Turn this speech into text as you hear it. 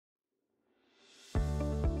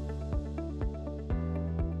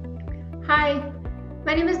Hi,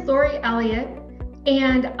 my name is Lori Elliot,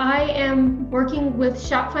 and I am working with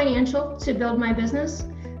Shop Financial to build my business.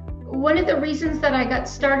 One of the reasons that I got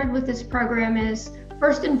started with this program is,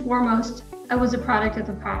 first and foremost, I was a product of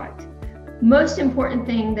the product. Most important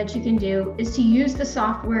thing that you can do is to use the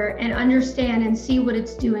software and understand and see what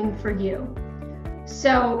it's doing for you.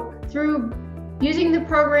 So through using the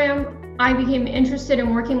program, I became interested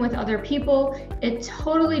in working with other people. It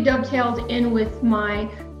totally dovetailed in with my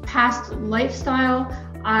past lifestyle.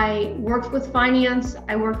 I worked with finance,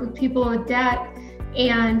 I worked with people with debt,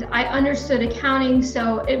 and I understood accounting,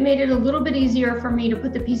 so it made it a little bit easier for me to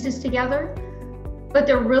put the pieces together. But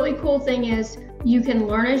the really cool thing is you can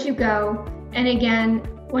learn as you go. And again,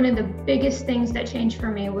 one of the biggest things that changed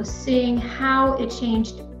for me was seeing how it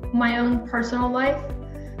changed my own personal life.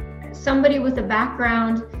 Somebody with a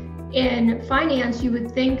background in finance, you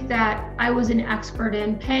would think that I was an expert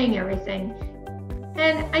in paying everything.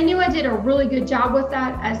 And I knew I did a really good job with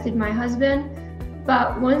that, as did my husband.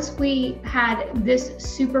 But once we had this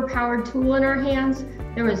super powered tool in our hands,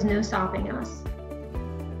 there was no stopping us.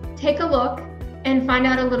 Take a look and find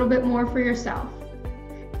out a little bit more for yourself.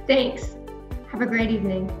 Thanks. Have a great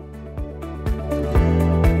evening.